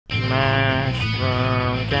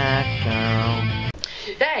Mushroom Gecko.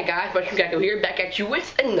 Hey guys, Mushroom Gecko here, back at you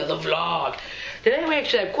with another vlog. Today we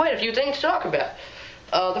actually have quite a few things to talk about.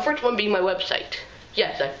 The first one being my website.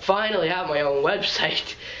 Yes, I finally have my own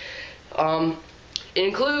website. It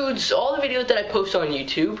includes all the videos that I post on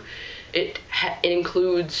YouTube. It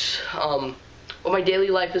includes what my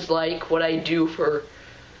daily life is like, what I do for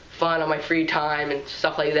fun on my free time and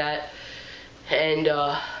stuff like that, and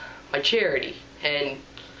my charity, and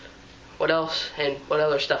what else, and what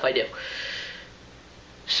other stuff I do.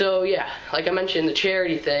 So yeah, like I mentioned, the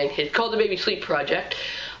charity thing, it's called the Baby Sleep Project.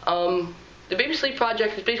 The Baby Sleep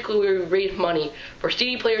Project is basically where we raise money for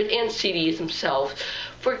CD players and CDs themselves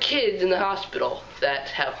for kids in the hospital that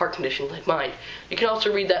have heart conditions like mine. You can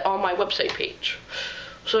also read that on my website page.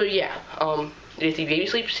 So yeah, it's the Baby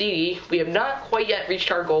Sleep CD. We have not quite yet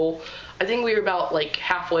reached our goal. I think we were about like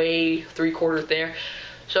halfway, 3/4 there.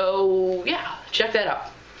 So yeah, check that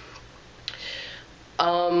out.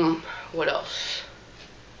 What else?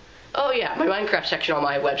 Oh yeah, my Minecraft section on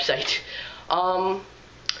my website.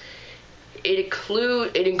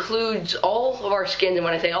 It includes all of our skins, and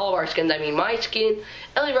when I say all of our skins, I mean my skin,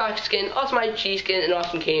 Ellie Rock's skin, Awesome G skin, and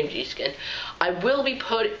Awesome KMG skin. I will be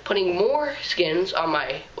putting more skins on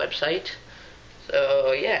my website.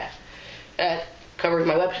 So yeah, that covers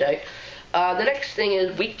my website. The next thing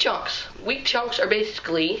is week chunks. Week chunks are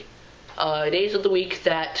basically days of the week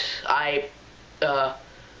that I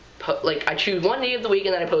I choose one day of the week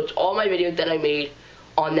and then I post all my videos that I made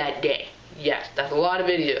on that day. Yes, that's a lot of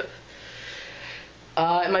videos.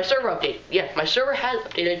 And my server update. Yes, my server has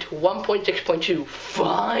updated to 1.6.2.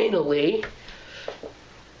 Finally.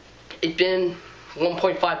 It's been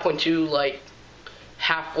 1.5.2 like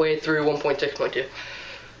halfway through 1.6.2.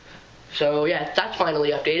 So yeah, that's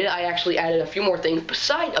finally updated. I actually added a few more things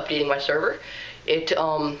besides updating my server. It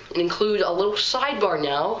includes a little sidebar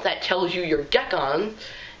now that tells you your deck on,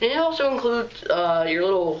 and it also includes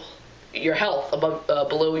your health above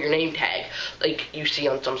below your name tag, like you see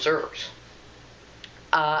on some servers.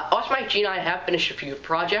 Awesome G and I have finished a few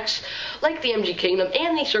projects, like the MG Kingdom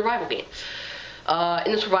and the survival games.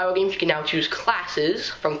 In the survival games, you can now choose classes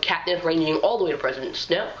from Katniss ranging all the way to President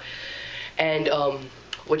Snow, and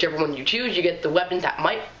whichever one you choose, you get the weapons that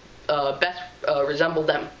might best resemble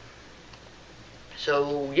them.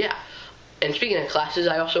 So yeah, and speaking of classes,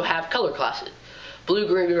 I also have color classes: blue,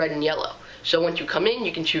 green, red, and yellow. So once you come in,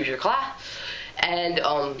 you can choose your class, and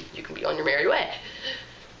you can be on your merry way.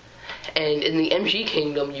 And in the MG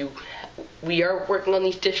Kingdom, we are working on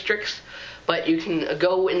these districts, but you can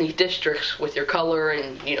go in these districts with your color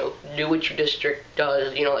and, you know, do what your district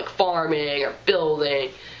does, you know, like farming or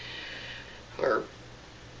building or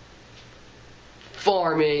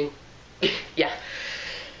farming. Yeah.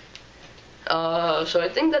 So I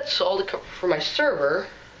think that's all for my server.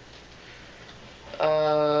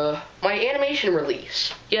 My animation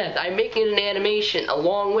release. Yeah, I'm making an animation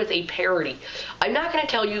along with a parody. I'm not going to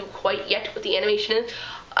tell you quite yet what the animation is.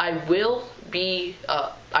 I will be,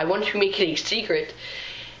 I want to make it a secret,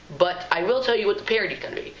 but I will tell you what the parody is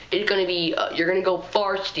going to be. It's going to be, You're Gonna Go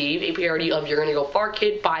Far, Steve, a parody of You're Gonna Go Far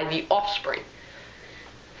Kid by The Offspring.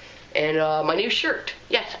 And my new shirt.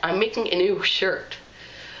 Yes, I'm making a new shirt.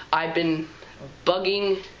 I've been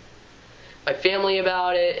bugging my family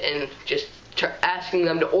about it and just asking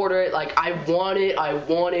them to order it. Like, I want it, I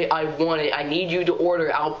want it, I want it. I need you to order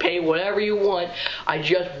it. I'll pay whatever you want. I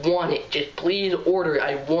just want it. Just please order it.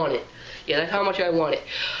 I want it. Yeah, that's how much I want it.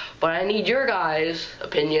 But I need your guys'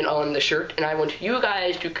 opinion on the shirt, and I want you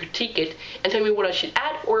guys to critique it and tell me what I should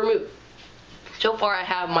add or remove. So far, I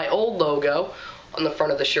have my old logo on the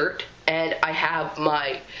front of the shirt, and I have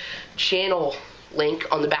my channel link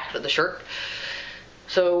on the back of the shirt.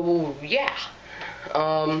 So yeah,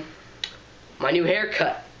 my new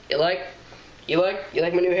haircut. You like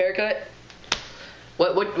my new haircut?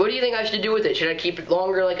 What do you think I should do with it? Should I keep it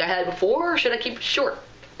longer like I had before, or should I keep it short?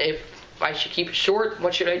 If I should keep it short,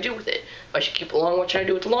 what should I do with it? If I should keep it long, what should I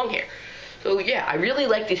do with the long hair? So yeah, I really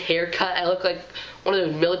like this haircut. I look like one of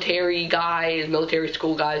those military guys, military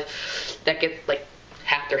school guys that get like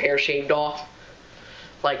half their hair shaved off,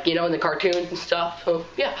 like, you know, in the cartoons and stuff. So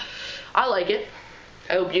yeah, I like it.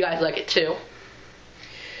 I hope you guys like it too.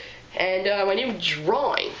 And my new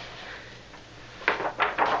drawing.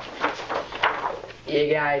 You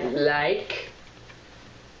guys like?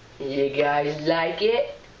 You guys like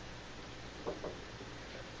it?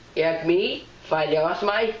 You have me fighting Awesome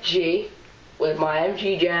G with my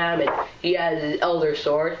MG Jam, and he has his Elder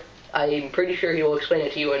Sword. I'm pretty sure he will explain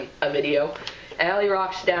it to you in a video. Ellie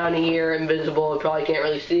Rock's down here, invisible. You probably can't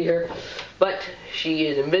really see her, but she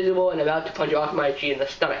is invisible and about to punch Awesome G in the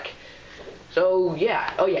stomach. So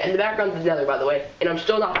yeah, oh yeah, and the background's the nether, by the way, and I'm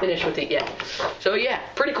still not finished with it yet. So yeah,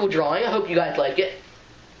 pretty cool drawing. I hope you guys like it.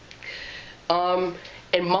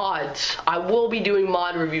 And mods, I will be doing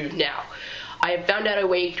mod reviews now. I have found out a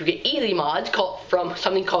way to get easy mods from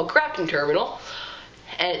something called Crafting Terminal.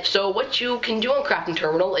 And so what you can do on Crafting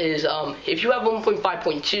Terminal is, if you have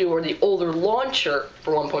 1.5.2 or the older launcher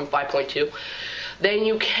for 1.5.2, then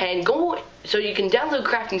you can download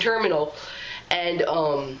Crafting Terminal and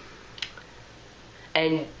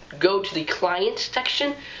go to the client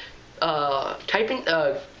section,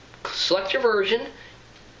 select your version,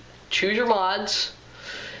 choose your mods,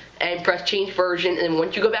 and press change version, and then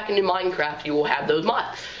once you go back into Minecraft, you will have those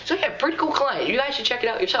mods. So yeah, pretty cool client. You guys should check it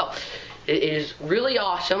out yourself. It is really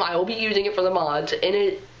awesome. I will be using it for the mods, and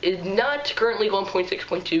it is not currently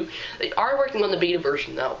 1.6.2. They are working on the beta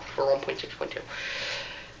version though for 1.6.2.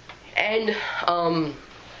 And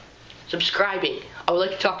subscribing. I would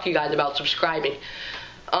like to talk to you guys about subscribing.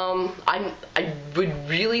 I would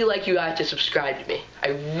really like you guys to subscribe to me. I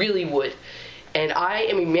really would. And I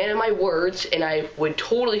am a man of my words, and I would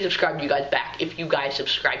totally subscribe to you guys back if you guys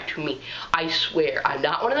subscribe to me. I swear. I'm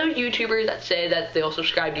not one of those YouTubers that say that they'll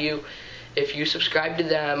subscribe to you if you subscribe to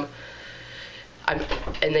them, and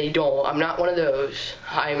they don't. I'm not one of those.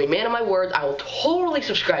 I am a man of my words. I will totally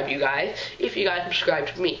subscribe to you guys if you guys subscribe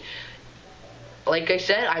to me. Like I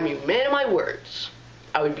said, I'm a man of my words.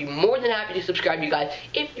 I would be more than happy to subscribe to you guys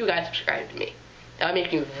if you guys subscribe to me. That'll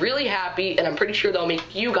make me really happy, and I'm pretty sure that'll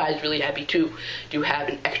make you guys really happy too, to have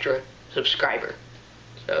an extra subscriber.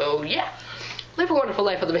 So yeah, live a wonderful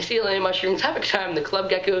life with the mycelium mushrooms, have a good time in the Club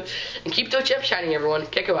Gecko, and keep those gems shining, everyone.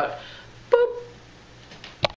 Gecko out. Boop.